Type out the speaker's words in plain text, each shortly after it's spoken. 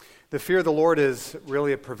The fear of the Lord is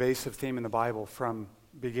really a pervasive theme in the Bible from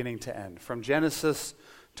beginning to end. From Genesis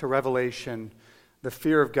to Revelation, the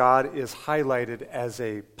fear of God is highlighted as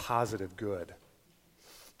a positive good.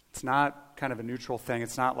 It's not kind of a neutral thing.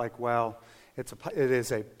 It's not like, well, it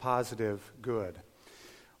is a positive good.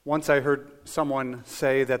 Once I heard someone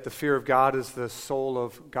say that the fear of God is the soul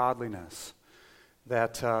of godliness,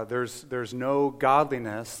 that there's no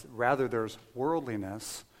godliness, rather there's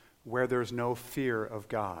worldliness where there's no fear of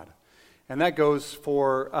God. And that goes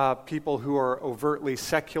for people who are overtly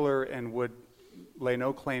secular and would lay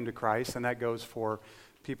no claim to Christ, and that goes for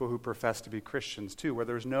people who profess to be Christians too. Where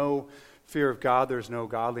there's no fear of God, there's no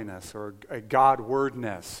godliness, or a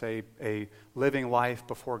Godwardness, a living life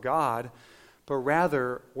before God, but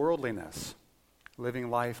rather worldliness, living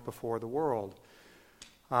life before the world.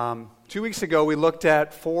 2 weeks ago, we looked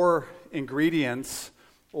at 4 ingredients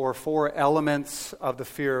or 4 elements of the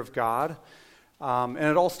fear of God. And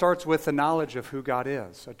it all starts with the knowledge of who God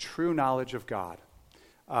is, a true knowledge of God.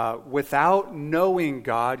 Without knowing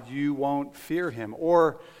God, you won't fear Him.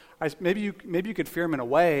 Or maybe you could fear Him in a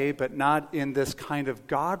way, but not in this kind of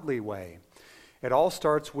godly way. It all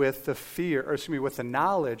starts with with the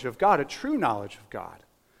knowledge of God, a true knowledge of God.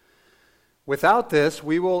 Without this,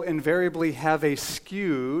 we will invariably have a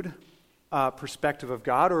skewed perspective of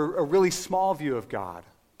God, or a really small view of God.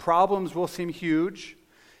 Problems will seem huge,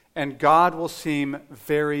 and God will seem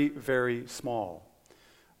very, very small.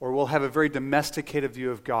 Or we'll have a very domesticated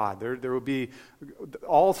view of God. There will be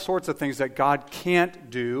all sorts of things that God can't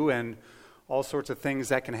do, and all sorts of things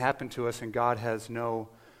that can happen to us, and God has no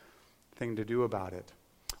thing to do about it.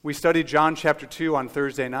 We studied John chapter 2 on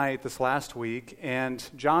Thursday night this last week, and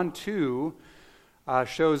John 2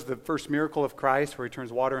 shows the first miracle of Christ where He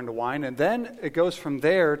turns water into wine, and then it goes from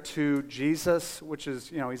there to Jesus, which is,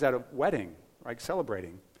 He's at a wedding, right,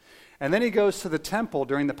 celebrating. And then He goes to the temple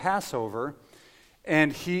during the Passover,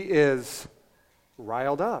 and He is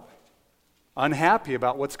riled up, unhappy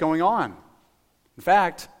about what's going on. In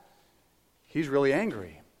fact, He's really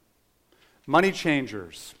angry. Money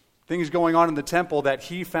changers, things going on in the temple that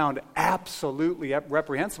He found absolutely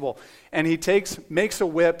reprehensible. And He makes a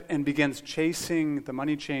whip and begins chasing the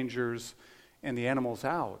money changers and the animals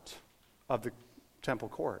out of the temple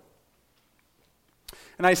court.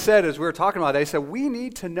 And I said, as we were talking about it, we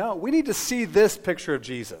need to see this picture of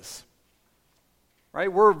Jesus.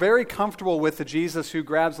 Right? We're very comfortable with the Jesus who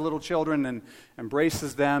grabs little children and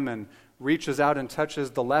embraces them and reaches out and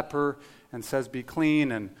touches the leper and says, "Be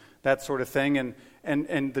clean," and that sort of thing.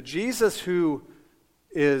 And the Jesus who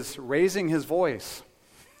is raising His voice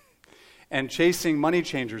and chasing money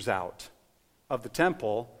changers out of the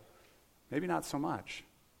temple, maybe not so much.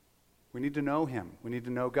 We need to know Him. We need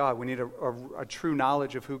to know God. We need a true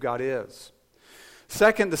knowledge of who God is.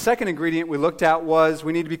 The second ingredient we looked at was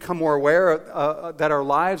we need to become more aware that our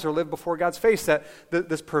lives are lived before God's face, that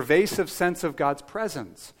this pervasive sense of God's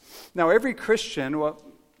presence. Now, every Christian,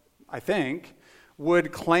 I think,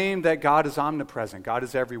 would claim that God is omnipresent, God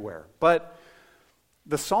is everywhere. But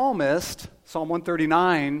the psalmist, Psalm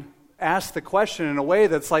 139, asked the question in a way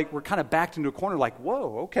that's like we're kind of backed into a corner like,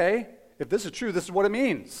 whoa, okay, if this is true, this is what it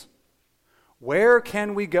means. Where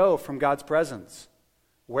can we go from God's presence?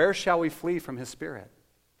 Where shall we flee from His Spirit?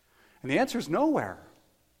 And the answer is nowhere.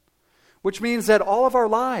 Which means that all of our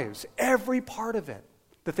lives, every part of it,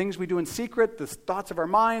 the things we do in secret, the thoughts of our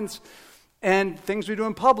minds, and things we do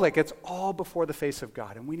in public, it's all before the face of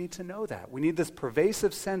God. And we need to know that. We need this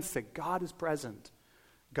pervasive sense that God is present.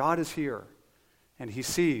 God is here. And He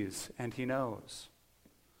sees and He knows.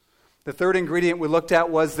 The third ingredient we looked at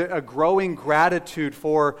was a growing gratitude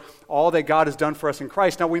for all that God has done for us in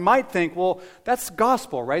Christ. Now we might think, well, that's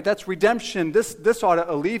gospel, right? That's redemption. This ought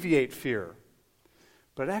to alleviate fear.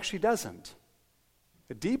 But it actually doesn't.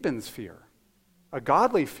 It deepens fear. A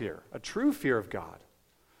godly fear, a true fear of God.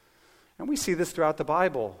 And we see this throughout the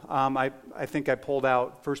Bible. I think I pulled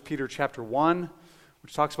out 1 Peter chapter 1,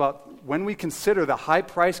 which talks about when we consider the high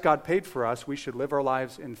price God paid for us, we should live our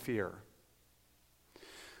lives in fear.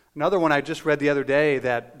 Another one I just read the other day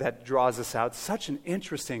that draws this out, such an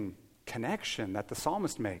interesting connection that the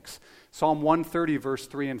psalmist makes. Psalm 130, verse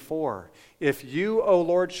 3 and 4. If you, O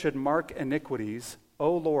Lord, should mark iniquities,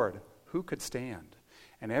 O Lord, who could stand?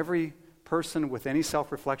 And every person with any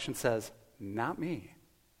self-reflection says, not me.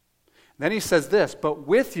 Then he says this, but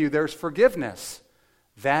with you there's forgiveness,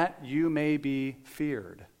 that you may be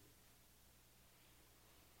feared.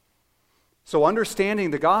 So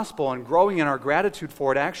understanding the gospel and growing in our gratitude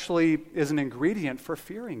for it actually is an ingredient for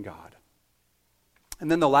fearing God.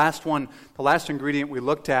 And then the last ingredient we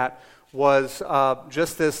looked at was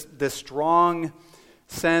just this strong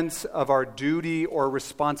sense of our duty or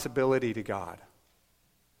responsibility to God.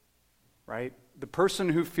 Right? The person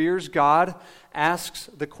who fears God asks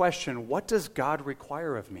the question, what does God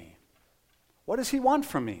require of me? What does he want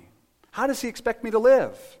from me? How does he expect me to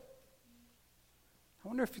live? I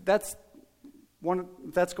wonder if that's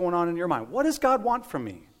going on in your mind. What does God want from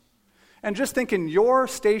me? And just think in your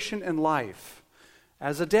station in life,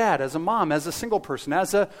 as a dad, as a mom, as a single person,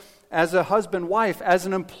 as a husband, wife, as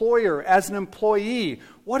an employer, as an employee,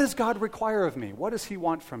 what does God require of me? What does he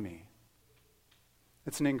want from me?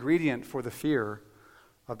 It's an ingredient for the fear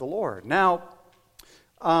of the Lord. Now,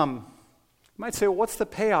 you might say, well, what's the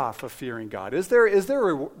payoff of fearing God? Is there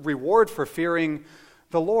a reward for fearing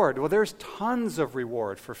the Lord? Well, there's tons of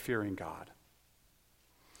reward for fearing God.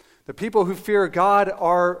 The people who fear God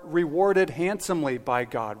are rewarded handsomely by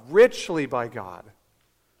God, richly by God.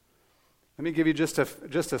 Let me give you just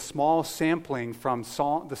a small sampling from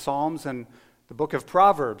the Psalms and the book of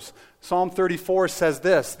Proverbs. Psalm 34 says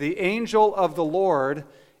this, "The angel of the Lord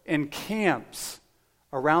encamps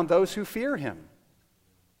around those who fear him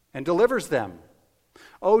and delivers them.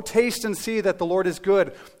 Oh, taste and see that the Lord is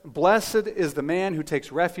good. Blessed is the man who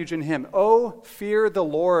takes refuge in him. Oh, fear the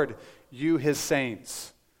Lord, you his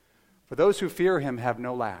saints. For those who fear him have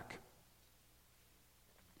no lack."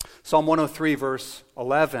 Psalm 103, verse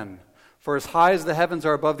 11. "For as high as the heavens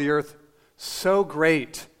are above the earth, so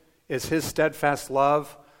great is his steadfast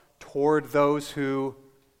love toward those who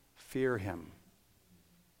fear him."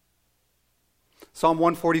 Psalm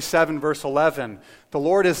 147, verse 11. "The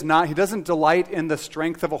Lord he doesn't delight in the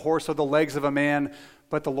strength of a horse or the legs of a man,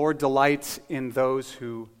 but the Lord delights in those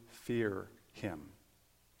who fear him."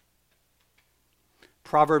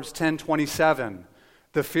 Proverbs 10:27.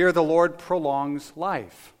 "The fear of the Lord prolongs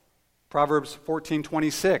life." Proverbs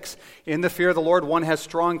 14:26. "In the fear of the Lord one has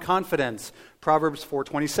strong confidence." Proverbs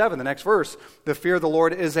 4:27, the next verse. "The fear of the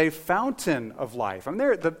Lord is a fountain of life." I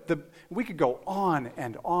mean, we could go on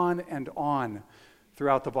and on and on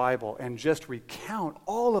throughout the Bible and just recount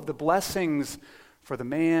all of the blessings for the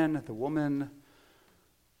man, the woman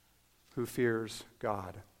who fears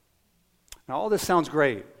God. Now, all this sounds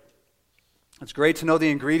great. It's great to know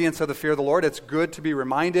the ingredients of the fear of the Lord. It's good to be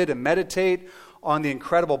reminded and meditate on the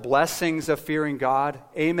incredible blessings of fearing God.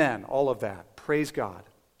 Amen. All of that. Praise God.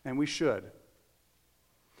 And we should.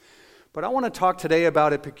 But I want to talk today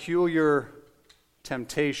about a peculiar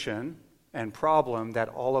temptation and problem that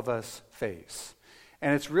all of us face.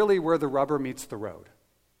 And it's really where the rubber meets the road.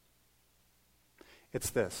 It's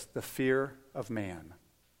this, the fear of man.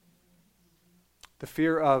 The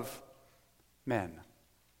fear of men.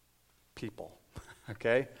 People.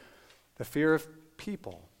 Okay? The fear of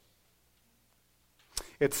people.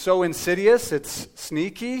 It's so insidious, it's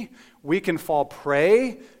sneaky. We can fall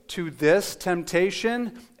prey to this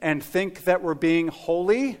temptation and think that we're being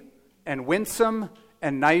holy and winsome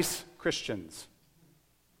and nice Christians.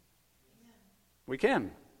 We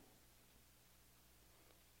can.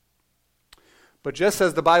 But just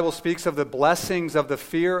as the Bible speaks of the blessings of the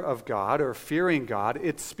fear of God or fearing God,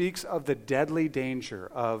 it speaks of the deadly danger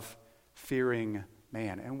of fearing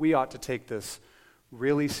man. And we ought to take this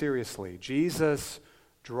really seriously. Jesus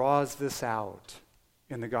draws this out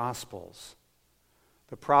in the Gospels.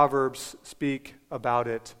 The Proverbs speak about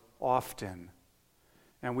it often.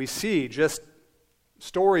 And we see just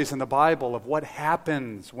stories in the Bible of what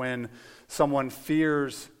happens when someone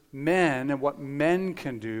fears men and what men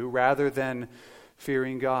can do rather than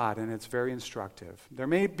fearing God. And it's very instructive. There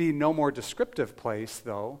may be no more descriptive place,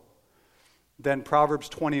 though, than Proverbs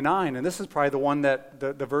 29. And this is probably the one that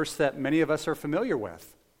the verse that many of us are familiar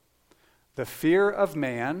with. "The fear of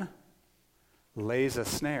man lays a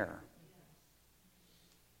snare."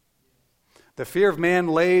 The fear of man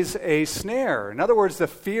lays a snare. In other words, the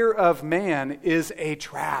fear of man is a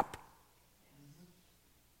trap.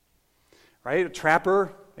 Right? A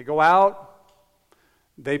trapper, they go out,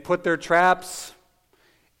 they put their traps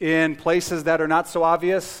in places that are not so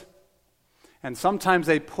obvious, and sometimes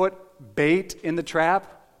they put bait in the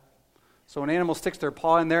trap, so an animal sticks their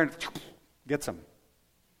paw in there and gets them.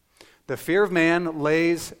 The fear of man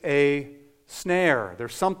lays a snare.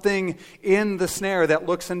 There's something in the snare that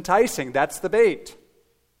looks enticing. That's the bait.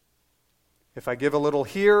 If I give a little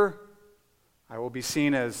here, I will be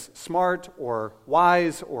seen as smart or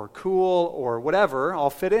wise or cool or whatever. I'll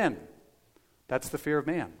fit in. That's the fear of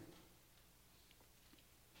man.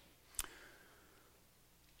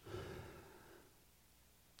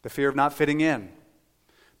 The fear of not fitting in.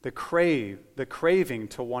 The craving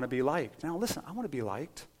to want to be liked. Now listen, I want to be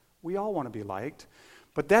liked. We all want to be liked.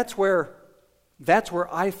 But that's where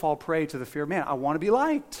I fall prey to the fear of man. I want to be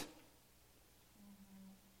liked.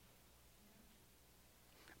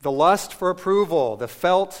 the lust for approval, the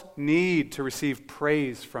felt need to receive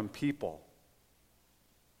praise from people.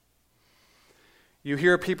 You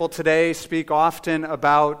hear people today speak often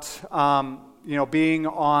about, being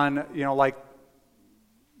on, like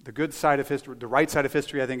the good side of history, the right side of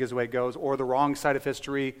history, I think is the way it goes, or the wrong side of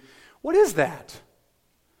history. What is that?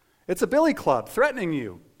 It's a billy club threatening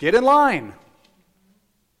you. Get in line.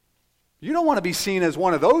 You don't want to be seen as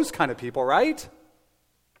one of those kind of people, right?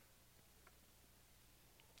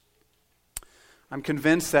 I'm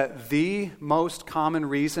convinced that the most common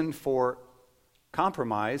reason for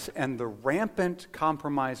compromise and the rampant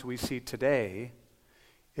compromise we see today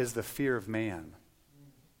is the fear of man.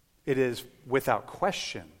 It is, without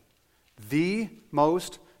question, the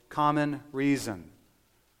most common reason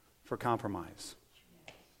for compromise.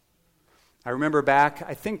 I remember back,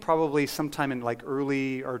 I think probably sometime in like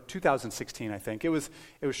early, or 2016, I think. It was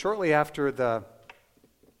shortly after the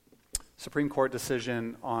Supreme Court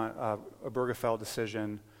decision on Obergefell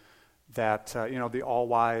decision that, the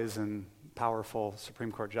all-wise and powerful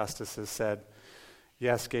Supreme Court justices said,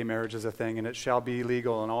 yes, gay marriage is a thing, and it shall be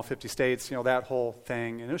legal in all 50 states, that whole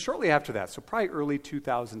thing. And it was shortly after that, so probably early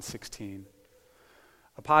 2016.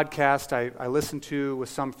 A podcast I listened to with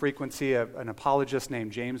some frequency, an apologist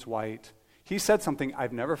named James White. He said something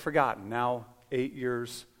I've never forgotten, now 8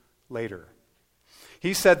 years later.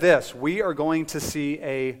 He said this: we are going to see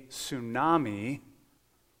a tsunami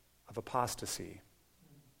of apostasy.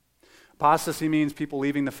 Apostasy means people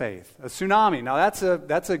leaving the faith. A tsunami. Now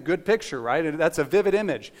that's a good picture, right? That's a vivid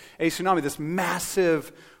image. A tsunami, this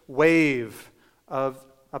massive wave of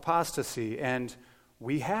apostasy. And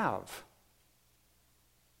we have.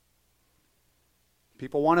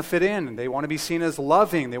 People want to fit in. They want to be seen as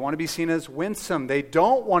loving. They want to be seen as winsome. They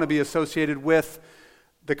don't want to be associated with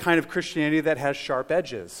the kind of Christianity that has sharp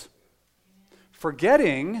edges.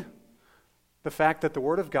 Forgetting the fact that the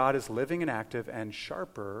Word of God is living and active and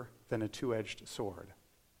sharper than a two-edged sword.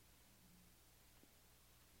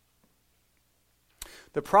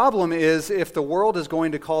 The problem is, if the world is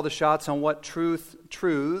going to call the shots on what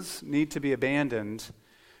truths need to be abandoned,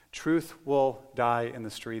 truth will die in the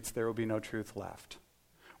streets. There will be no truth left.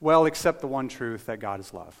 Well, except the one truth that God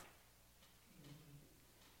is love.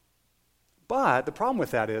 But the problem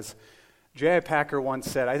with that is, J.I. Packer once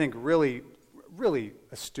said, I think really, really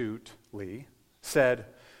astutely, said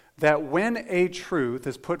that when a truth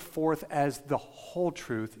is put forth as the whole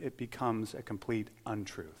truth, it becomes a complete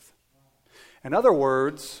untruth. In other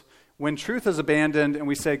words, when truth is abandoned and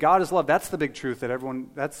we say God is love, that's the big truth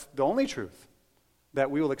that's the only truth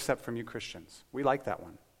that we will accept from you Christians. We like that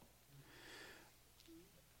one.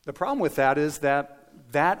 The problem with that is that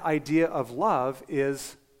idea of love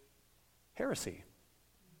is heresy.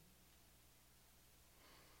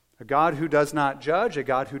 A God who does not judge, a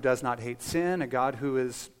God who does not hate sin, a God who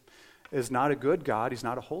is not a good God, he's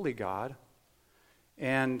not a holy God,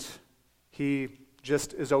 and he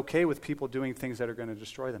just is okay with people doing things that are going to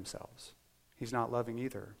destroy themselves. He's not loving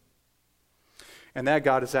either. And that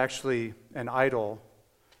God is actually an idol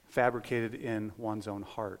fabricated in one's own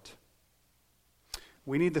heart.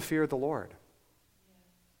 We need the fear of the Lord.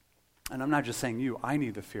 And I'm not just saying you, I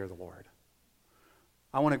need the fear of the Lord.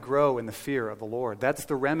 I want to grow in the fear of the Lord. That's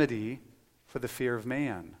the remedy for the fear of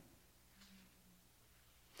man.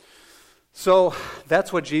 So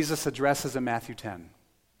that's what Jesus addresses in Matthew 10.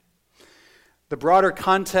 The broader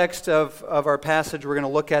context of our passage we're going to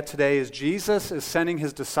look at today is Jesus is sending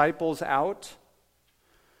his disciples out,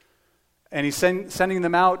 and he's sending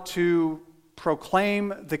them out to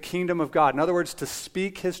proclaim the kingdom of God. In other words, to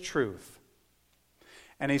speak his truth.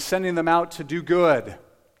 And he's sending them out to do good,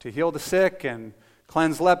 to heal the sick and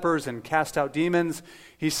cleanse lepers and cast out demons.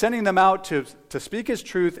 He's sending them out to speak his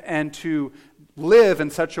truth and to live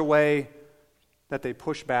in such a way that they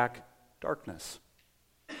push back darkness.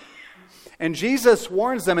 And Jesus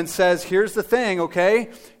warns them and says, here's the thing,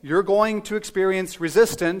 okay? You're going to experience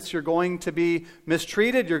resistance. You're going to be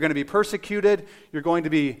mistreated. You're going to be persecuted. You're going to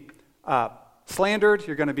be slandered.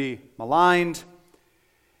 You're going to be maligned.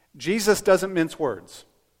 Jesus doesn't mince words.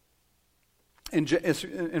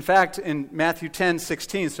 In fact, in Matthew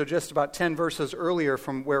 10:16, so just about 10 verses earlier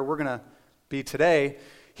from where we're going to be today,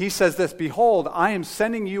 he says this: behold, I am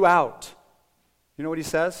sending you out. You know what he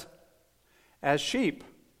says? As sheep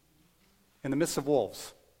in the midst of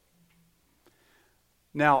wolves.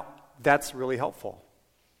 Now, that's really helpful.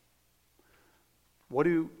 What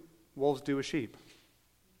do wolves do with sheep?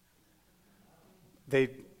 They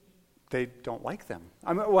don't like them.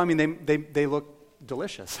 They look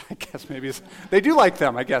delicious, I guess maybe. They do like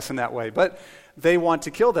them, I guess, in that way. But they want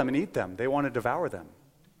to kill them and eat them. They want to devour them.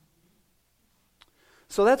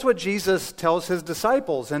 So that's what Jesus tells his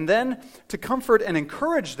disciples. And then to comfort and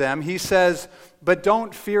encourage them, he says, but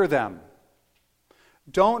don't fear them.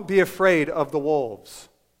 Don't be afraid of the wolves.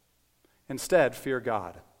 Instead, fear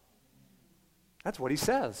God. That's what he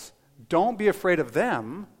says. Don't be afraid of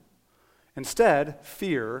them. Instead,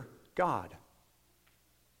 fear God.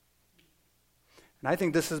 And I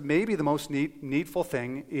think this is maybe the most needful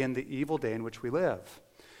thing in the evil day in which we live.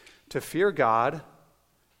 To fear God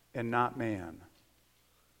and not man.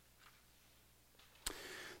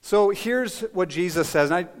 So here's what Jesus says,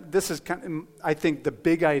 and this is, I think, the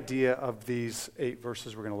big idea of these 8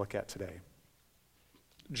 verses we're going to look at today.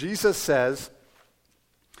 Jesus says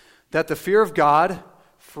that the fear of God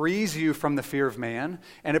frees you from the fear of man,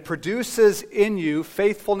 and it produces in you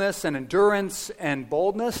faithfulness and endurance and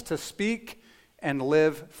boldness to speak and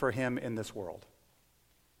live for him in this world.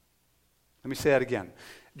 Let me say that again.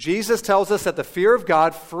 Jesus tells us that the fear of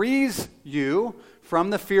God frees you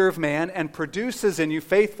from the fear of man and produces in you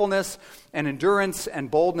faithfulness and endurance and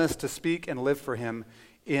boldness to speak and live for him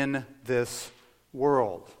in this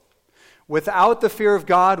world. Without the fear of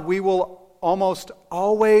God, we will almost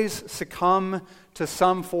always succumb to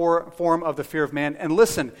some form of the fear of man. And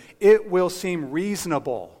listen, it will seem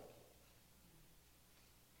reasonable.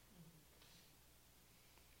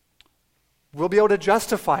 We'll be able to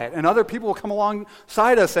justify it, and other people will come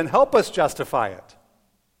alongside us and help us justify it.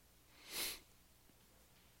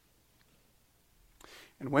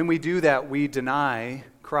 And when we do that, we deny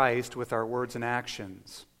Christ with our words and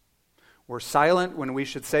actions. We're silent when we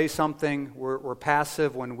should say something. We're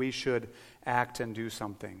passive when we should act and do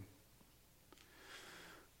something.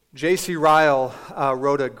 J.C. Ryle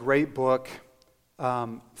wrote a great book.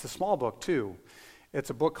 It's a small book, too.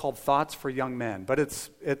 It's a book called Thoughts for Young Men. But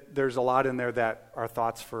there's a lot in there that are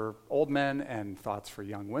thoughts for old men and thoughts for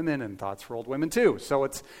young women and thoughts for old women, too. So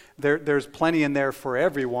there's plenty in there for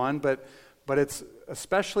everyone, but it's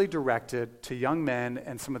especially directed to young men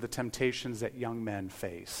and some of the temptations that young men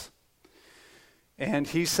face. And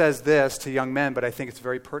he says this to young men, but I think it's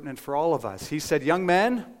very pertinent for all of us. He said, young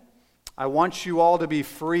men, I want you all to be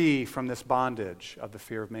free from this bondage of the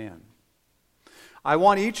fear of man. I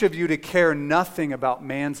want each of you to care nothing about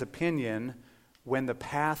man's opinion when the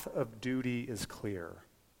path of duty is clear.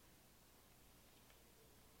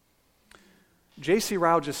 J.C.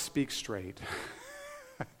 Ryle just speaks straight.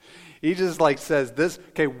 He just says this,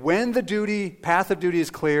 okay, when the path of duty is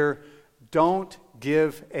clear, don't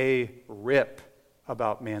give a rip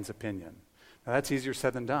about man's opinion. Now that's easier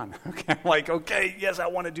said than done. Okay, okay, yes, I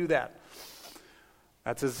want to do that.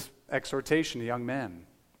 That's his exhortation to young men.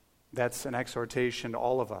 That's an exhortation to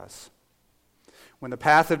all of us. When the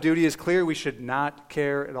path of duty is clear, we should not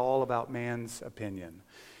care at all about man's opinion.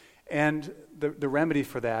 And the remedy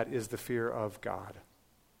for that is the fear of God.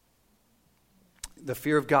 The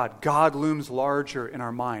fear of God. God looms larger in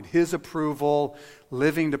our mind. His approval,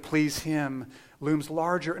 living to please him, looms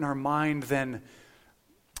larger in our mind than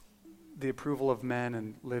the approval of men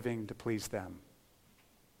and living to please them.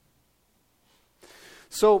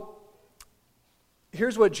 So,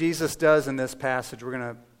 here's what Jesus does in this passage we're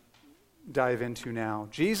going to dive into now.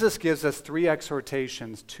 Jesus gives us 3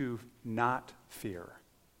 exhortations to not fear.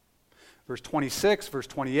 Verse 26, verse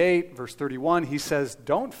 28, verse 31, he says,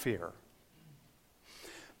 don't fear.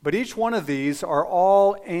 But each one of these are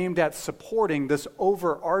all aimed at supporting this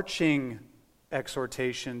overarching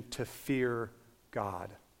exhortation to fear God.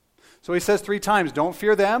 So he says 3 times, don't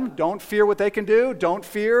fear them, don't fear what they can do, don't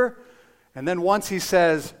fear. And then once he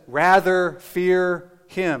says, rather fear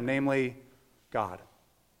him, namely God.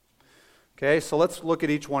 Okay, so let's look at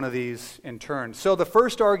each one of these in turn. So the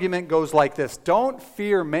first argument goes like this: don't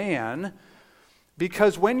fear man,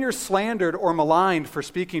 because when you're slandered or maligned for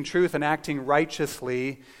speaking truth and acting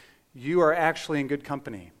righteously, you are actually in good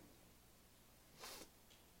company.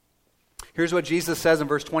 Here's what Jesus says in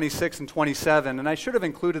verse 26 and 27, and I should have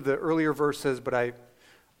included the earlier verses, but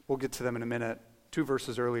we'll get to them in a minute, 2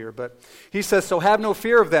 verses earlier. But he says, so have no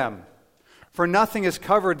fear of them, for nothing is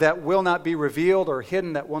covered that will not be revealed, or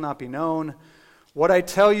hidden that will not be known. What I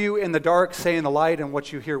tell you in the dark, say in the light, and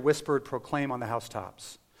what you hear whispered, proclaim on the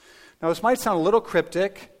housetops. Now, this might sound a little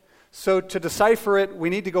cryptic, so to decipher it, we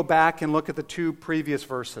need to go back and look at the 2 previous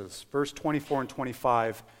verses, verse 24 and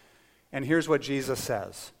 25. And here's what Jesus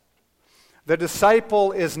says. The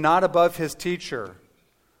disciple is not above his teacher,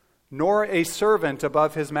 nor a servant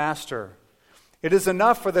above his master. It is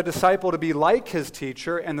enough for the disciple to be like his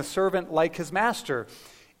teacher and the servant like his master.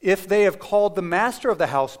 If they have called the master of the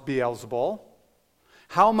house Beelzebul,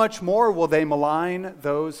 how much more will they malign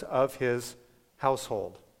those of his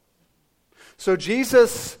household? So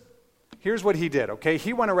Jesus, here's what he did, okay?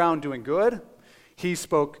 He went around doing good. He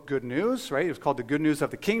spoke good news, right? It was called the good news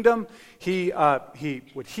of the kingdom. He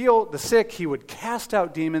would heal the sick. He would cast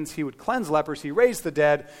out demons. He would cleanse lepers. He raised the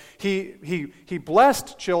dead. He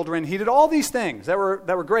blessed children. He did all these things that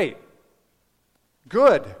were great.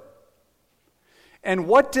 Good. And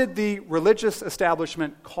what did the religious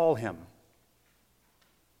establishment call him?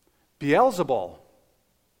 Beelzebul,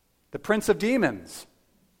 the prince of demons.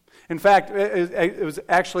 In fact, it was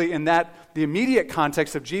actually in the immediate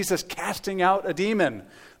context of Jesus casting out a demon.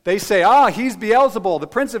 They say, he's Beelzebul, the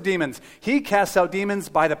prince of demons. He casts out demons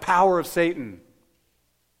by the power of Satan.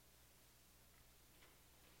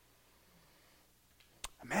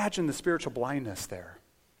 Imagine the spiritual blindness there.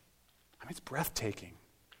 I mean, it's breathtaking.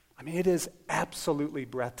 I mean, it is absolutely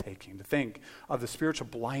breathtaking to think of the spiritual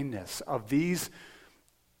blindness of these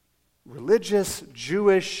religious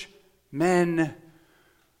Jewish men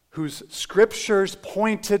whose scriptures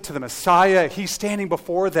pointed to the Messiah. He's standing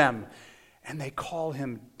before them, and they call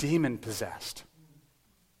him demon-possessed.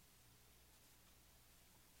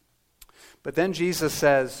 But then Jesus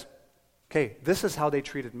says, okay, this is how they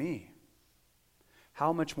treated me.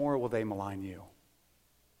 How much more will they malign you?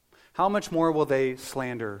 How much more will they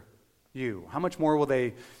slander you? How much more will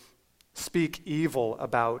they speak evil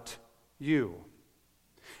about you?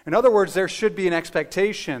 In other words, there should be an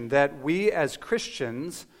expectation that we as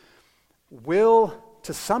Christians will,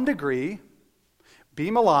 to some degree, be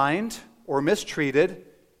maligned or mistreated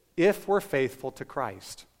if we're faithful to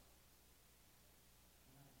Christ.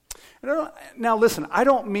 Now listen, I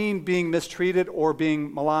don't mean being mistreated or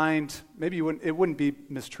being maligned. Maybe it wouldn't be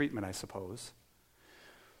mistreatment, I suppose.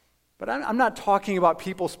 But I'm not talking about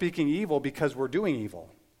people speaking evil because we're doing evil,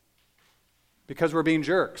 because we're being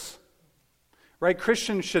jerks. Right?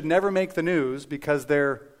 Christians should never make the news because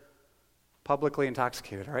they're publicly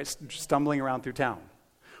intoxicated, right? Stumbling around through town.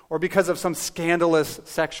 Or because of some scandalous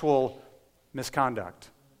sexual misconduct.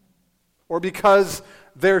 Or because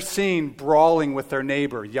they're seen brawling with their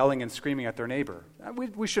neighbor, yelling and screaming at their neighbor.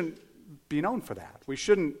 We shouldn't be known for that. We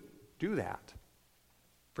shouldn't do that,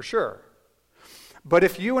 for sure. But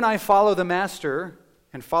if you and I follow the Master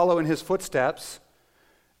and follow in his footsteps,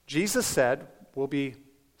 Jesus said we'll be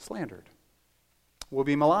slandered. We'll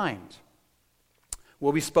be maligned.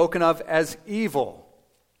 We'll be spoken of as evil.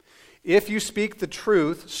 If you speak the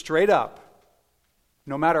truth straight up,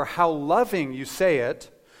 no matter how loving you say it,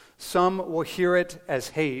 some will hear it as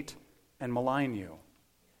hate and malign you.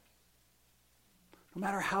 No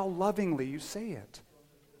matter how lovingly you say it.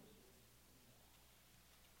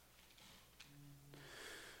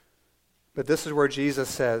 But this is where Jesus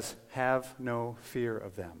says, have no fear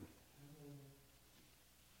of them.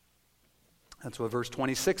 That's what verse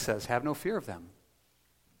 26 says, have no fear of them.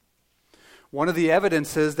 One of the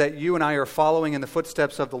evidences that you and I are following in the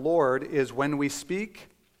footsteps of the Lord is when we speak,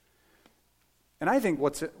 and I think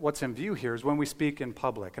what's in view here is when we speak in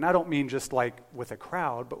public. And I don't mean just like with a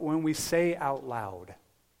crowd, but when we say out loud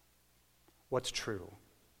what's true.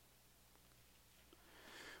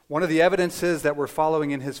 One of the evidences that we're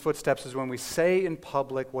following in his footsteps is when we say in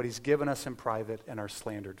public what he's given us in private and are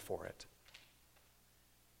slandered for it.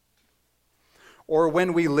 Or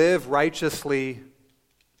when we live righteously,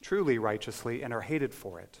 truly righteously, and are hated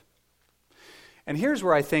for it. And here's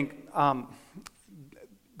where I think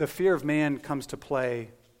the fear of man comes to play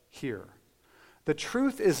here. The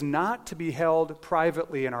truth is not to be held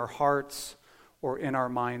privately in our hearts or in our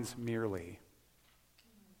minds merely.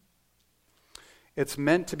 It's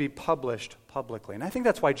meant to be published publicly. And I think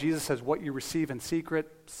that's why Jesus says, what you receive in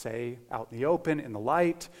secret, say out in the open, in the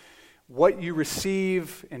light. What you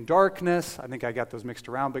receive in darkness, I think I got those mixed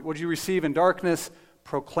around, but what you receive in darkness,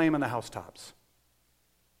 proclaim on the housetops.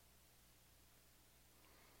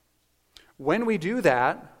 When we do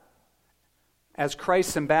that, as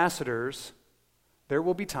Christ's ambassadors, there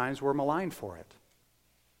will be times we're maligned for it.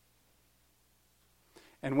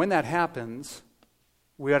 And when that happens,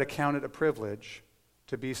 we ought to count it a privilege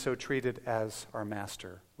to be so treated as our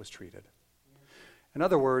Master was treated. In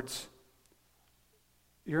other words,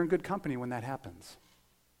 you're in good company when that happens.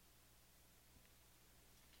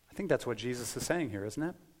 I think that's what Jesus is saying here, isn't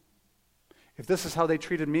it? If this is how they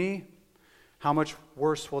treated me, how much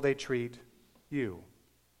worse will they treat you?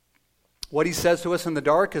 What he says to us in the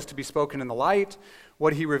dark is to be spoken in the light.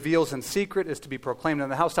 What he reveals in secret is to be proclaimed on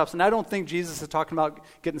the housetops. And I don't think Jesus is talking about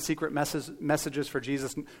getting secret messages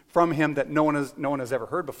from him that no one has ever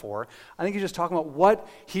heard before. I think he's just talking about what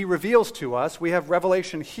he reveals to us. We have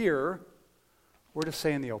revelation here. We're to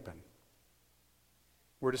say in the open.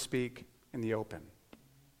 We're to speak in the open.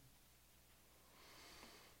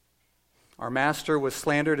 Our Master was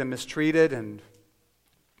slandered and mistreated and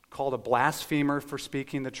called a blasphemer for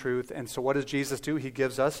speaking the truth. And so what does Jesus do? He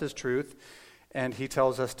gives us his truth, and he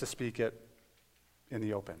tells us to speak it in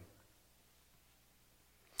the open.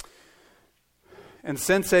 And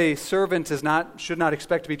since a servant should not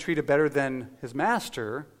expect to be treated better than his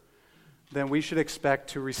master, then we should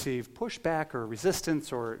expect to receive pushback or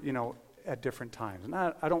resistance or, at different times.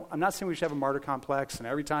 I'm not saying we should have a martyr complex and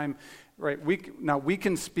every time, right? We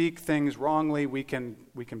can speak things wrongly, we can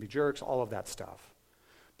be jerks, all of that stuff.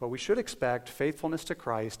 But we should expect faithfulness to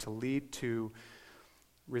Christ to lead to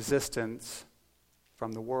resistance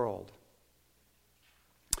from the world.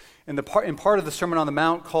 In part of the Sermon on the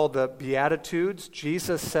Mount called the Beatitudes,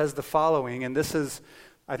 Jesus says the following, and this is,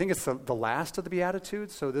 I think it's the last of the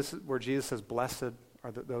Beatitudes, so this is where Jesus says, blessed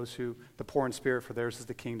are those who, the poor in spirit, for theirs is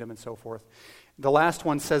the kingdom, and so forth. The last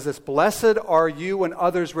one says this, blessed are you when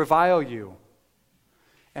others revile you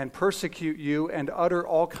and persecute you and utter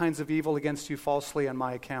all kinds of evil against you falsely on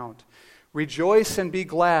my account. Rejoice and be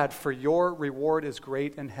glad, for your reward is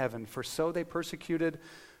great in heaven, for so they persecuted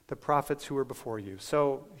the prophets who were before you.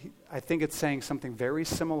 So I think it's saying something very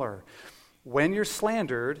similar. When you're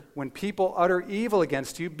slandered, when people utter evil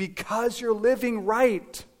against you because you're living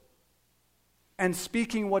right and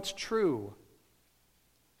speaking what's true,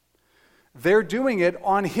 they're doing it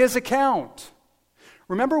on his account.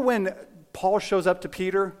 Remember when Paul shows up to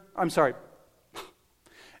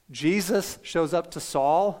Jesus shows up to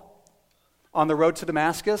Saul on the road to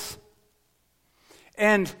Damascus,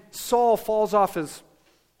 and Saul falls off his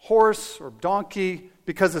horse or donkey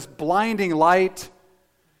because it's blinding light.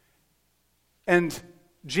 And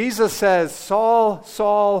Jesus says, Saul,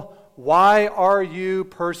 Saul, why are you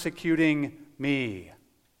persecuting me?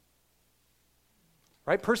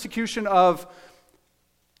 Right? Persecution of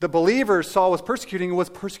the believers Saul was persecuting was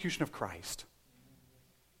persecution of Christ.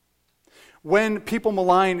 When people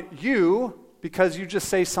malign you because you just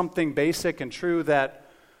say something basic and true that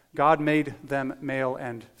God made them male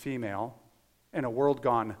and female, in a world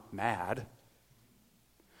gone mad,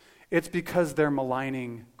 it's because they're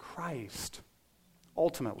maligning Christ,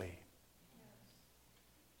 ultimately.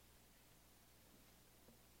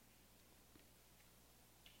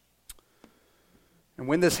 And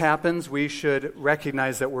when this happens, we should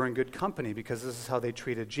recognize that we're in good company, because this is how they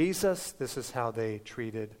treated Jesus, this is how they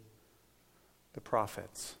treated the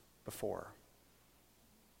prophets before.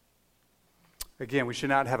 Again, we should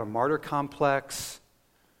not have a martyr complex.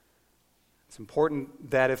 It's important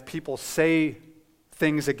that if people say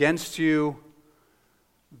things against you,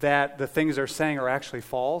 that the things they're saying are actually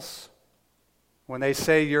false. When they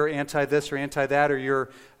say you're anti-this or anti-that, or you're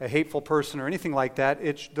a hateful person or anything like that,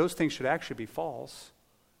 those things should actually be false.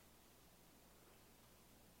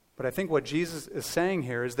 But I think what Jesus is saying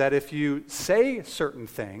here is that if you say certain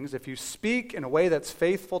things, if you speak in a way that's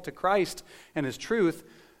faithful to Christ and his truth,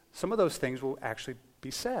 some of those things will actually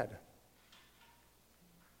be said.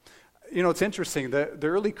 It's interesting. The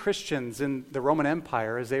early Christians in the Roman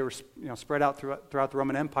Empire, as they were spread out throughout the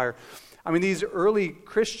Roman Empire, these early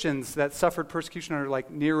Christians that suffered persecution under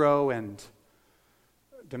like Nero and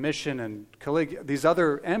Domitian and Caligula, these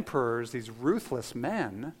other emperors, these ruthless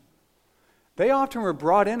men, they often were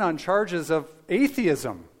brought in on charges of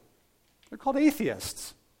atheism. They're called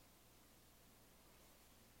atheists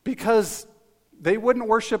because they wouldn't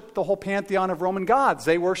worship the whole pantheon of Roman gods.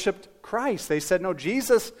 They worshiped Christ. They said, no,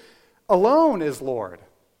 Jesus alone is Lord.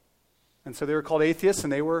 And so they were called atheists,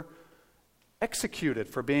 and they were executed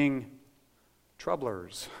for being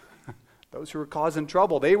troublers, those who were causing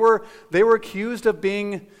trouble. They were accused of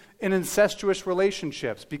being in incestuous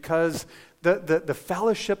relationships because the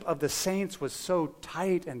fellowship of the saints was so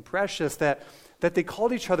tight and precious that they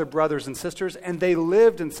called each other brothers and sisters, and they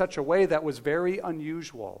lived in such a way that was very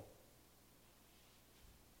unusual.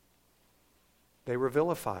 They were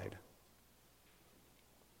vilified.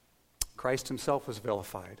 Christ himself was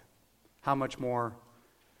vilified. How much more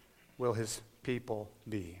will his people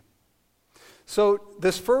be? So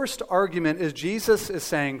this first argument is Jesus is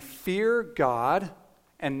saying, fear God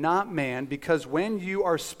and not man, because when you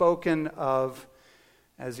are spoken of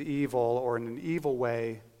as evil or in an evil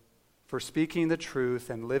way for speaking the truth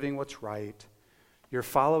and living what's right, you're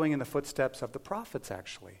following in the footsteps of the prophets,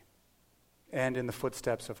 actually, and in the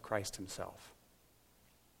footsteps of Christ himself.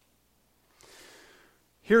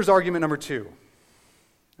 Here's argument number 2.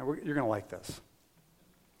 Now you're going to like this.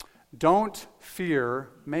 Don't fear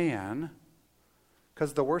man,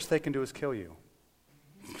 because the worst they can do is kill you.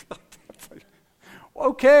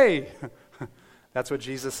 Okay. That's what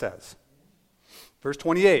Jesus says. Verse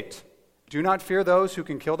 28. Do not fear those who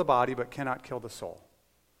can kill the body, but cannot kill the soul.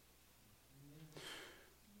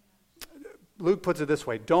 Luke puts it this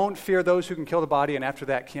way: don't fear those who can kill the body and after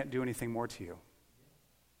that can't do anything more to you.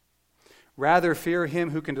 Rather, fear him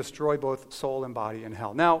who can destroy both soul and body in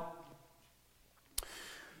hell. Now,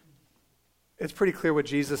 it's pretty clear what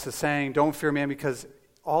Jesus is saying. Don't fear man, because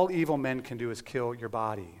all evil men can do is kill your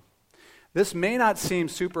body. This may not seem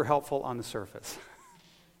super helpful on the surface,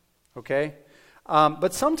 okay?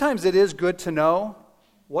 But sometimes it is good to know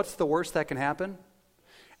what's the worst that can happen,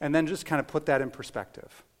 and then just kind of put that in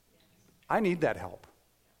perspective. I need that help.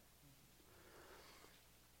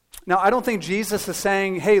 Now, I don't think Jesus is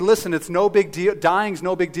saying, hey, listen, it's no big deal. Dying's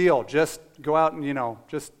no big deal. Just go out and,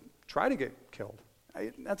 just try to get killed.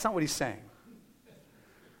 That's not what he's saying.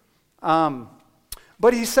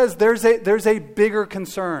 But he says there's a bigger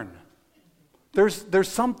concern. There's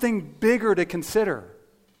something bigger to consider.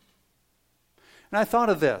 And I thought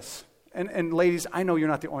of this. And ladies, I know you're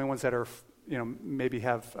not the only ones that are, maybe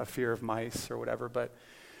have a fear of mice or whatever, but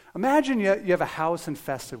imagine you have a house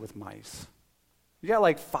infested with mice. You got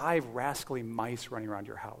like 5 rascally mice running around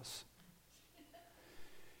your house.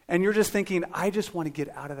 And you're just thinking, I just want to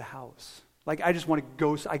get out of the house. Like, I just want to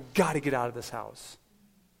go, I got to get out of this house.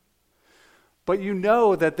 But you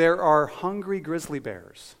know that there are hungry grizzly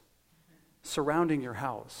bears surrounding your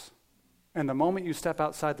house. And the moment you step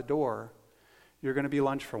outside the door, you're going to be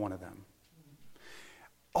lunch for one of them.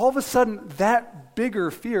 All of a sudden, that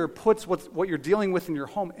bigger fear puts what you're dealing with in your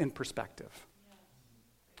home in perspective.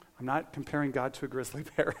 I'm not comparing God to a grizzly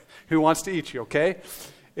bear who wants to eat you, okay?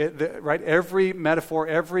 Right? Every metaphor,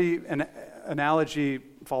 every analogy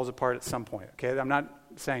falls apart at some point, okay? I'm not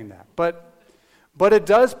saying that. But it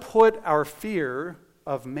does put our fear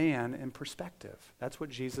of man in perspective. That's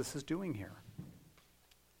what Jesus is doing here.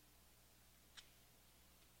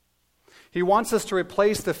 He wants us to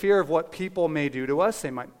replace the fear of what people may do to us.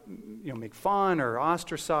 They might, make fun or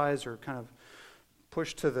ostracize or kind of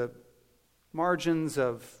push to the margins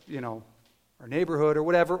of, our neighborhood or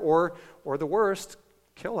whatever, or the worst,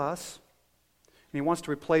 kill us. And he wants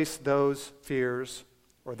to replace those fears,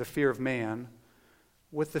 or the fear of man,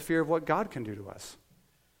 with the fear of what God can do to us.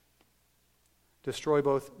 Destroy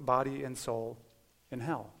both body and soul in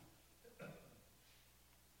hell.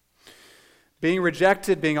 Being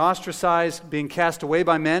rejected, being ostracized, being cast away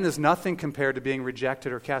by men is nothing compared to being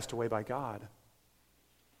rejected or cast away by God.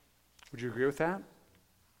 Would you agree with that?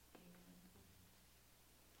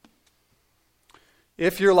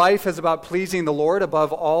 If your life is about pleasing the Lord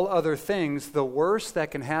above all other things, the worst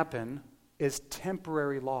that can happen is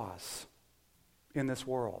temporary loss in this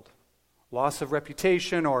world. Loss of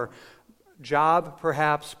reputation or job,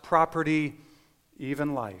 perhaps, property,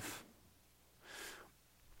 even life.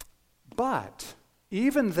 But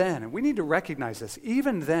even then, and we need to recognize this,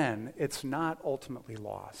 even then, it's not ultimately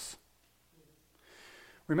loss.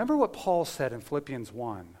 Remember what Paul said in Philippians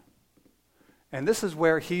 1. And this is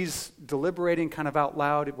where he's deliberating kind of out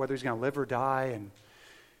loud whether he's going to live or die.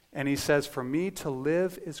 And he says, for me to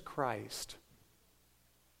live is Christ,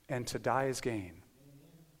 and to die is gain.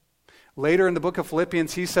 Later in the book of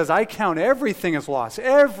Philippians, he says, I count everything as loss.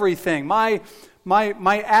 Everything. My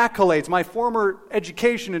accolades, my former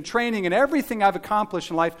education and training, and everything I've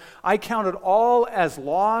accomplished in life, I count it all as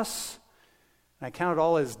loss, and I count it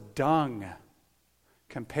all as dung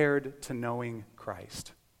compared to knowing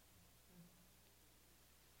Christ.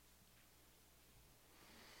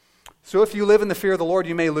 So if you live in the fear of the Lord,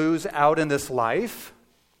 you may lose out in this life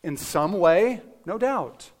in some way, no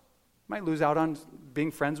doubt. You might lose out on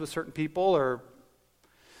being friends with certain people,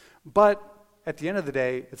 but at the end of the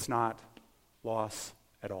day, it's not loss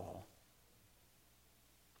at all.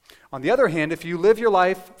 On the other hand, if you live your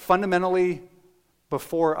life fundamentally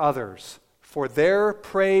before others, for their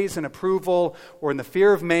praise and approval, or in the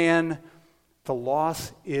fear of man, the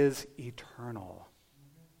loss is eternal.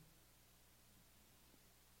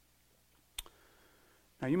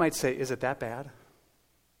 Now you might say, is it that bad?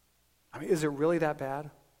 I mean, is it really that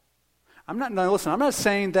bad? I'm not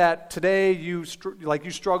saying that today you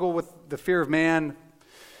struggle with the fear of man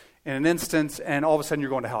in an instance and all of a sudden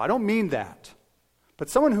you're going to hell. I don't mean that.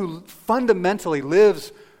 But someone who fundamentally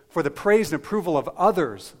lives for the praise and approval of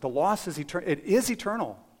others, the loss is eternal. It is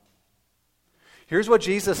eternal. Here's what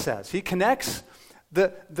Jesus says. He connects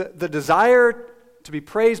the desire to be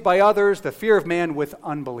praised by others, the fear of man, with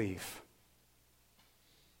unbelief.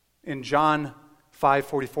 In John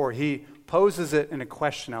 5:44, he poses it in a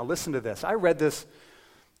question. Now listen to this. I read this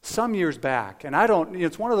some years back, and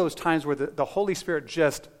it's one of those times where the Holy Spirit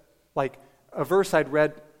just, like a verse I'd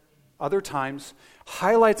read other times,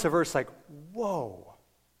 highlights a verse like, whoa,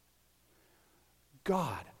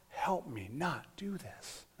 God, help me not do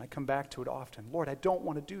this. I come back to it often. Lord, I don't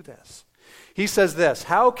want to do this. He says this,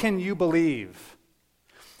 how can you believe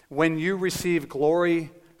when you receive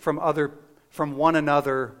glory from one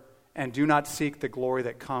another and do not seek the glory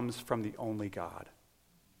that comes from the only God?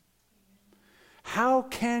 How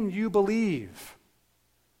can you believe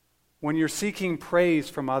when you're seeking praise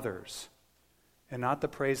from others and not the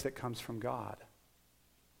praise that comes from God?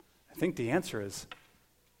 I think the answer is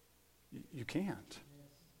you can't.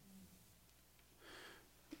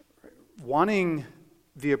 Wanting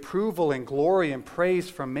the approval and glory and praise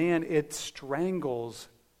from man, it strangles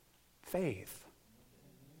faith.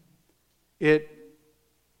 The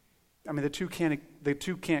two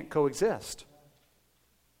can't coexist.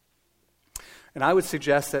 And I would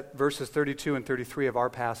suggest that verses 32 and 33 of our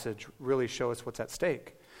passage really show us what's at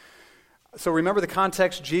stake. So remember the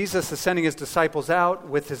context. Jesus is sending his disciples out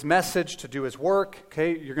with his message to do his work.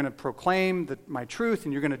 Okay, you're going to proclaim my truth,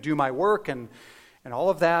 and you're going to do my work, and all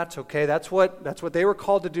of that. Okay, that's what they were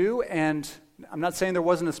called to do. And I'm not saying there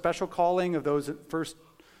wasn't a special calling of those first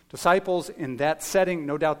disciples in that setting.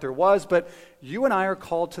 No doubt there was. But you and I are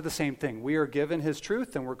called to the same thing. We are given his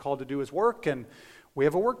truth, and we're called to do his work, and we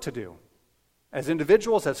have a work to do. As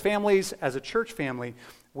individuals, as families, as a church family,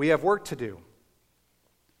 we have work to do.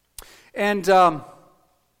 And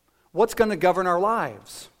what's going to govern our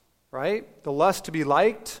lives, right? The lust to be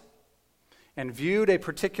liked and viewed a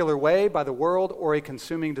particular way by the world, or a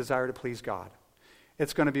consuming desire to please God.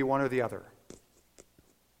 It's going to be one or the other.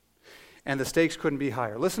 And the stakes couldn't be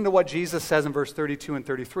higher. Listen to what Jesus says in verse 32 and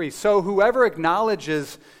 33. So whoever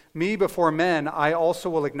acknowledges me before men, I also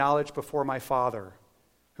will acknowledge before my Father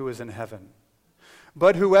who is in heaven.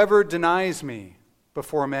 But whoever denies me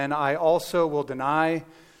before men, I also will deny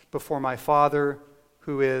before my Father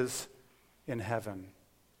who is in heaven.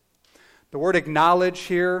 The word acknowledge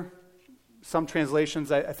here, some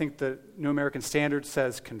translations, I think the New American Standard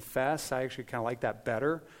says confess. I actually kind of like that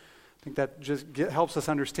better. I think that just helps us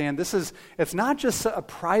understand it's not just a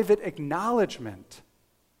private acknowledgement,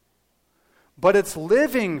 but it's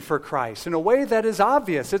living for Christ in a way that is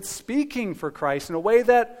obvious. It's speaking for Christ in a way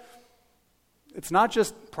that it's not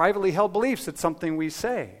just privately held beliefs, it's something we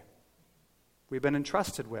say. We've been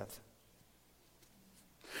entrusted with.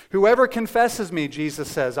 Whoever confesses me, Jesus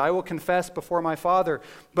says, I will confess before my Father.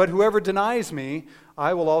 But whoever denies me,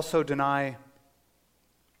 I will also deny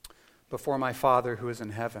before my Father who is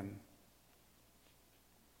in heaven.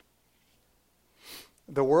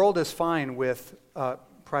 The world is fine with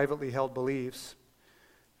privately held beliefs.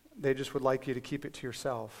 They just would like you to keep it to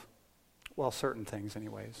yourself. Well, certain things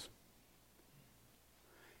anyways.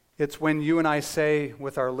 It's when you and I say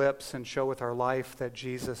with our lips and show with our life that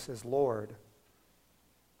Jesus is Lord.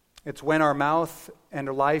 It's when our mouth and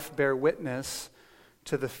our life bear witness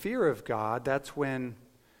to the fear of God. That's when,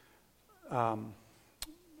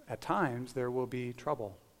 at times, there will be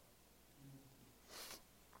trouble.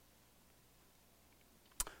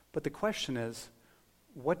 But the question is,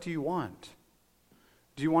 what do you want?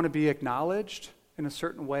 Do you want to be acknowledged in a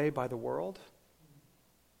certain way by the world?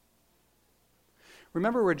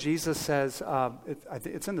 Remember where Jesus says,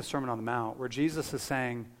 it's in the Sermon on the Mount, where Jesus is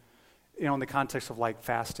saying, in the context of like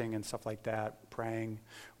fasting and stuff like that, praying,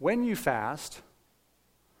 when you fast,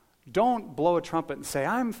 don't blow a trumpet and say,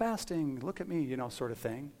 I'm fasting, look at me, sort of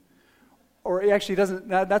thing. Or it actually doesn't,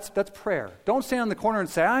 that's prayer. Don't stand in the corner and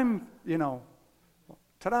say, I'm,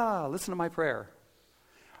 ta-da, listen to my prayer.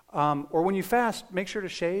 Or when you fast, make sure to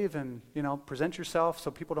shave and, present yourself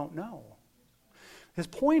so people don't know. His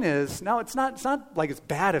point is, now it's not like it's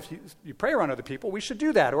bad if you pray around other people. We should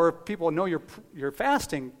do that. Or if people know you're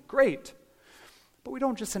fasting, great. But we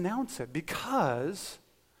don't just announce it, because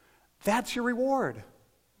that's your reward.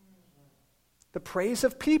 The praise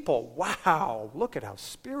of people. Wow, look at how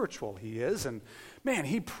spiritual he is. And man,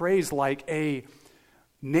 he prays like a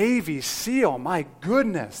Navy SEAL. My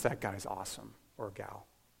goodness, that guy's awesome, or gal.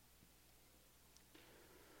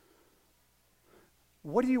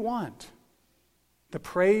 What do you want? The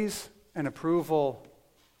praise and approval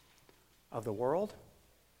of the world,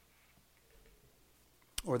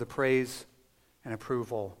 or the praise and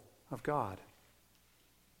approval of God?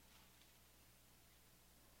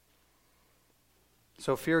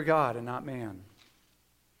 So fear God and not man.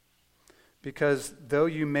 Because though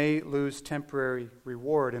you may lose temporary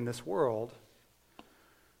reward in this world,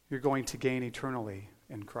 you're going to gain eternally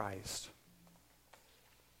in Christ.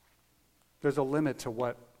 There's a limit to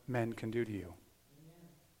what men can do to you.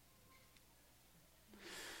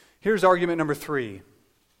 Here's argument number 3.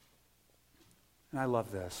 And I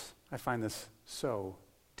love this. I find this so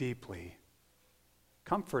deeply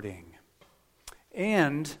comforting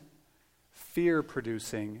and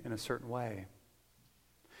fear-producing in a certain way.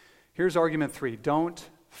 Here's argument 3. Don't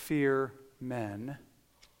fear men,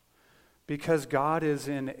 because God is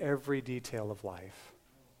in every detail of life.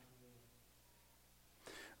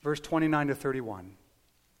 Verse 29 to 31.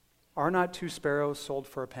 Are not 2 sparrows sold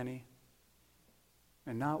for a penny?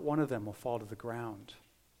 And not one of them will fall to the ground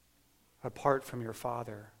apart from your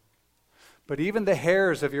Father. But even the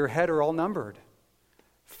hairs of your head are all numbered.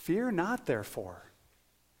 Fear not, therefore.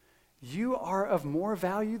 You are of more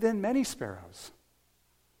value than many sparrows.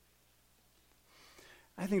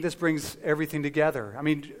 I think this brings everything together. I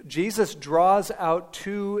mean, Jesus draws out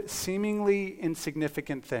 2 seemingly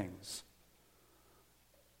insignificant things.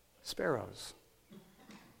 Sparrows.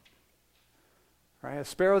 Right? A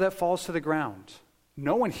sparrow that falls to the ground.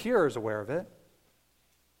 No one here is aware of it,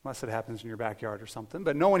 unless it happens in your backyard or something,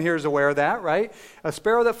 but no one here is aware of that, right? A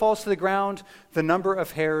sparrow that falls to the ground, the number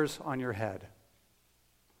of hairs on your head.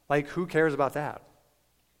 Like, who cares about that?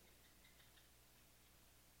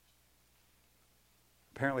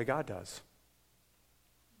 Apparently God does.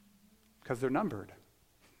 Because they're numbered.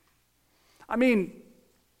 I mean,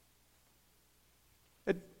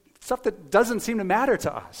 stuff that doesn't seem to matter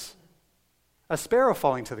to us. A sparrow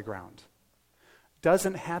falling to the ground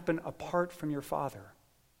doesn't happen apart from your Father.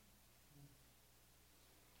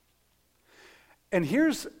 And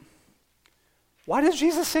why does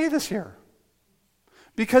Jesus say this here?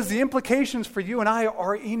 Because the implications for you and I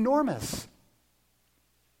are enormous.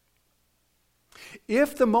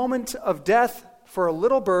 If the moment of death for a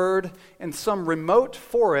little bird in some remote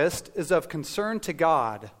forest is of concern to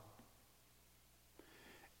God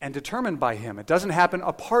and determined by Him, it doesn't happen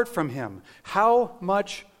apart from Him, how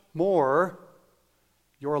much more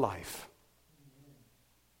your life,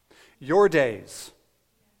 your days?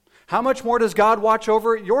 How much more does God watch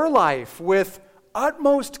over your life with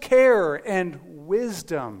utmost care and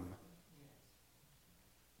wisdom?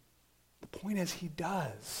 The point is, He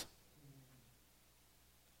does.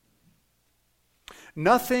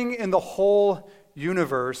 Nothing in the whole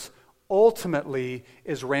universe ultimately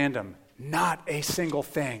is random. Not a single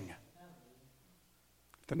thing.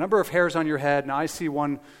 The number of hairs on your head, now I see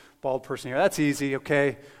one bald person here, that's easy,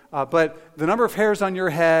 okay? But the number of hairs on your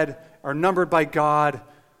head are numbered by God.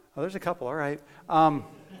 Oh, there's a couple, all right.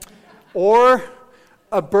 Or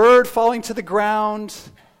a bird falling to the ground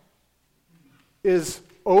is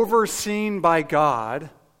overseen by God.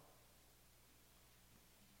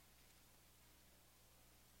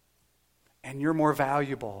 And you're more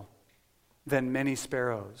valuable than many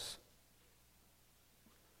sparrows.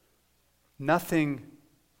 Nothing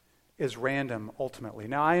is random ultimately.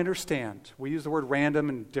 Now I understand. We use the word random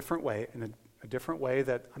in a different way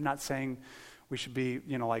that I'm not saying we should be,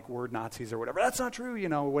 like word Nazis or whatever. That's not true,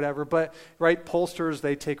 whatever. But, right, pollsters,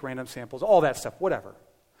 they take random samples, all that stuff, whatever.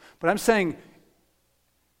 But I'm saying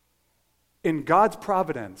in God's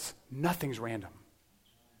providence, nothing's random.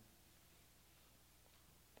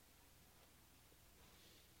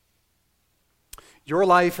 Your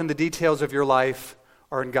life and the details of your life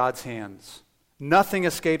are in God's hands. Nothing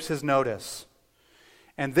escapes His notice.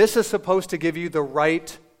 And this is supposed to give you the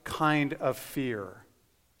right kind of fear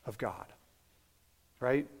of God.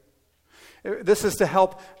 Right? This is to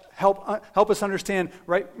help us understand,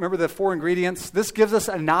 right? Remember the 4 ingredients? This gives us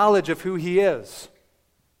a knowledge of who He is.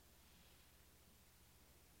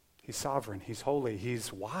 He's sovereign. He's holy.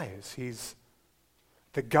 He's wise. He's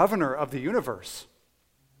the governor of the universe.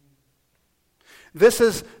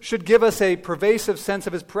 This should give us a pervasive sense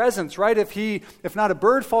of His presence, right? If not a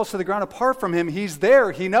bird falls to the ground apart from Him, He's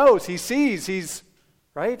there, He knows, He sees, He's,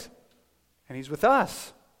 right? And He's with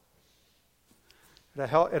us.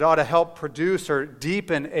 It ought to help produce or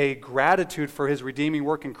deepen a gratitude for His redeeming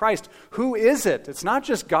work in Christ. Who is it? It's not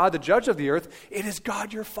just God, the judge of the earth. It is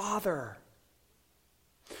God, your Father,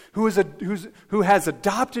 who has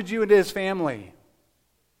adopted you into His family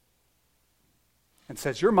and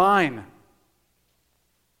says, "You're mine."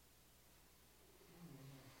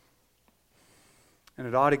 And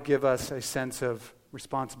it ought to give us a sense of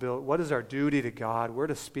responsibility. What is our duty to God? We're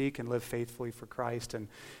to speak and live faithfully for Christ and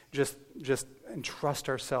just entrust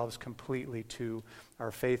ourselves completely to our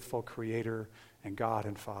faithful Creator and God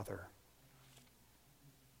and Father.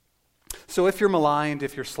 So if you're maligned,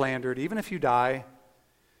 if you're slandered, even if you die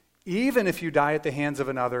at the hands of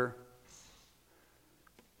another,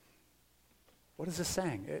 what is this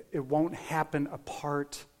saying? It won't happen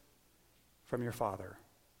apart from your Father.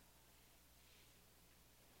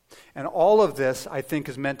 And all of this, I think,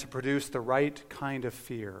 is meant to produce the right kind of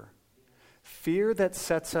fear. Fear that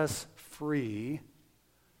sets us free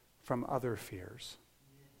from other fears.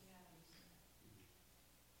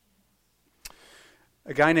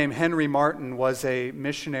 A guy named Henry Martin was a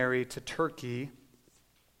missionary to Turkey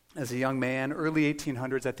as a young man, early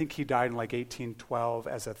 1800s. I think he died in like 1812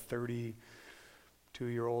 as a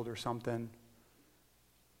 32-year-old or something.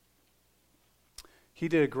 He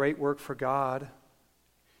did a great work for God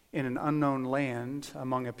in an unknown land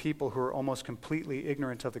among a people who were almost completely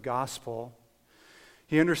ignorant of the gospel.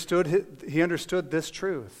 He understood this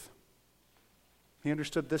truth. He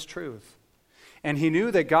understood this truth. And he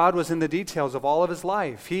knew that God was in the details of all of his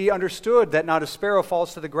life. He understood that not a sparrow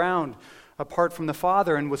falls to the ground apart from the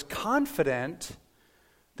Father, and was confident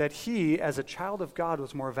that he, as a child of God,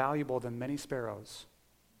 was more valuable than many sparrows.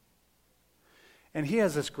 And he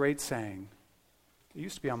has this great saying. It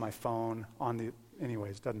used to be on my phone,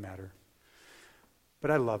 anyways, doesn't matter. But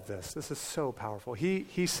I love this. This is so powerful.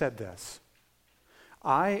 He said this: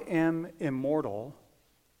 I am immortal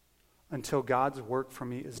until God's work for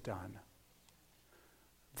me is done.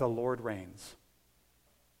 The Lord reigns.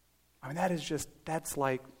 I mean, that's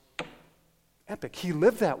like epic. He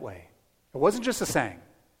lived that way. It wasn't just a saying.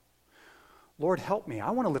 Lord, help me.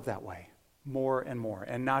 I want to live that way more and more,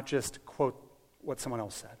 and not just quote what someone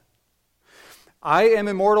else said. I am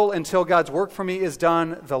immortal until God's work for me is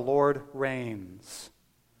done. The Lord reigns.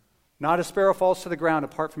 Not a sparrow falls to the ground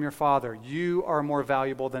apart from your Father. You are more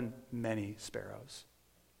valuable than many sparrows.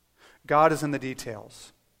 God is in the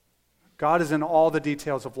details. God is in all the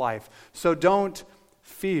details of life. So don't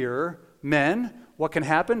fear men. What can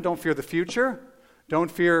happen? Don't fear the future. Don't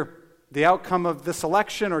fear the outcome of this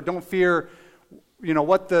election, or don't fear,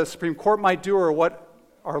 what the Supreme Court might do or what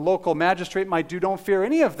our local magistrate might do. Don't fear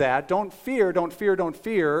any of that. Don't fear, don't fear, don't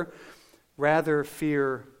fear. Rather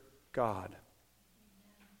fear God.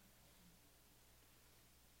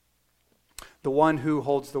 The one who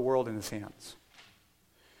holds the world in his hands.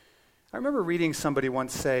 I remember reading somebody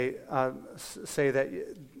once say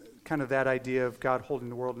that kind of that idea of God holding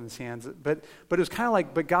the world in his hands, but it was kind of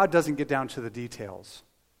like, but God doesn't get down to the details.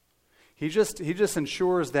 He just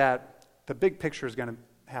ensures that the big picture is going to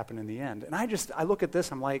happen in the end. And I look at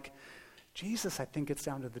this, I'm like, Jesus, I think it's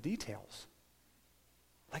down to the details.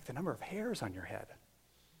 Like the number of hairs on your head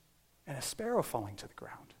and a sparrow falling to the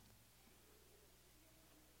ground.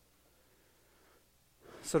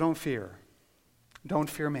 So don't fear. Don't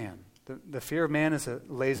fear man. The fear of man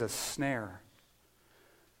lays a snare.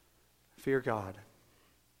 Fear God.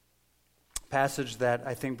 Passage that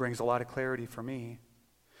I think brings a lot of clarity for me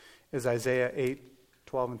is Isaiah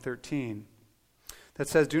 8:12 and 13. That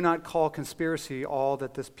says, do not call conspiracy all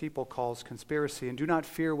that this people calls conspiracy, and do not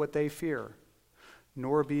fear what they fear,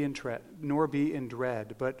 nor be in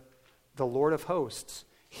dread, but the Lord of hosts,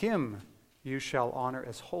 him you shall honor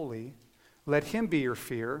as holy. Let him be your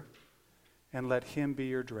fear, and let him be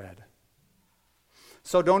your dread.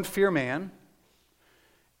 So don't fear man,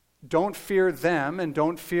 don't fear them, and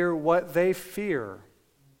don't fear what they fear.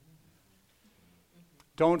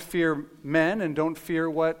 Don't fear men, and don't fear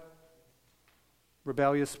what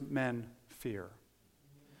rebellious men fear.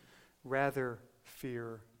 Rather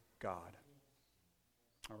fear God.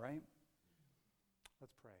 All right?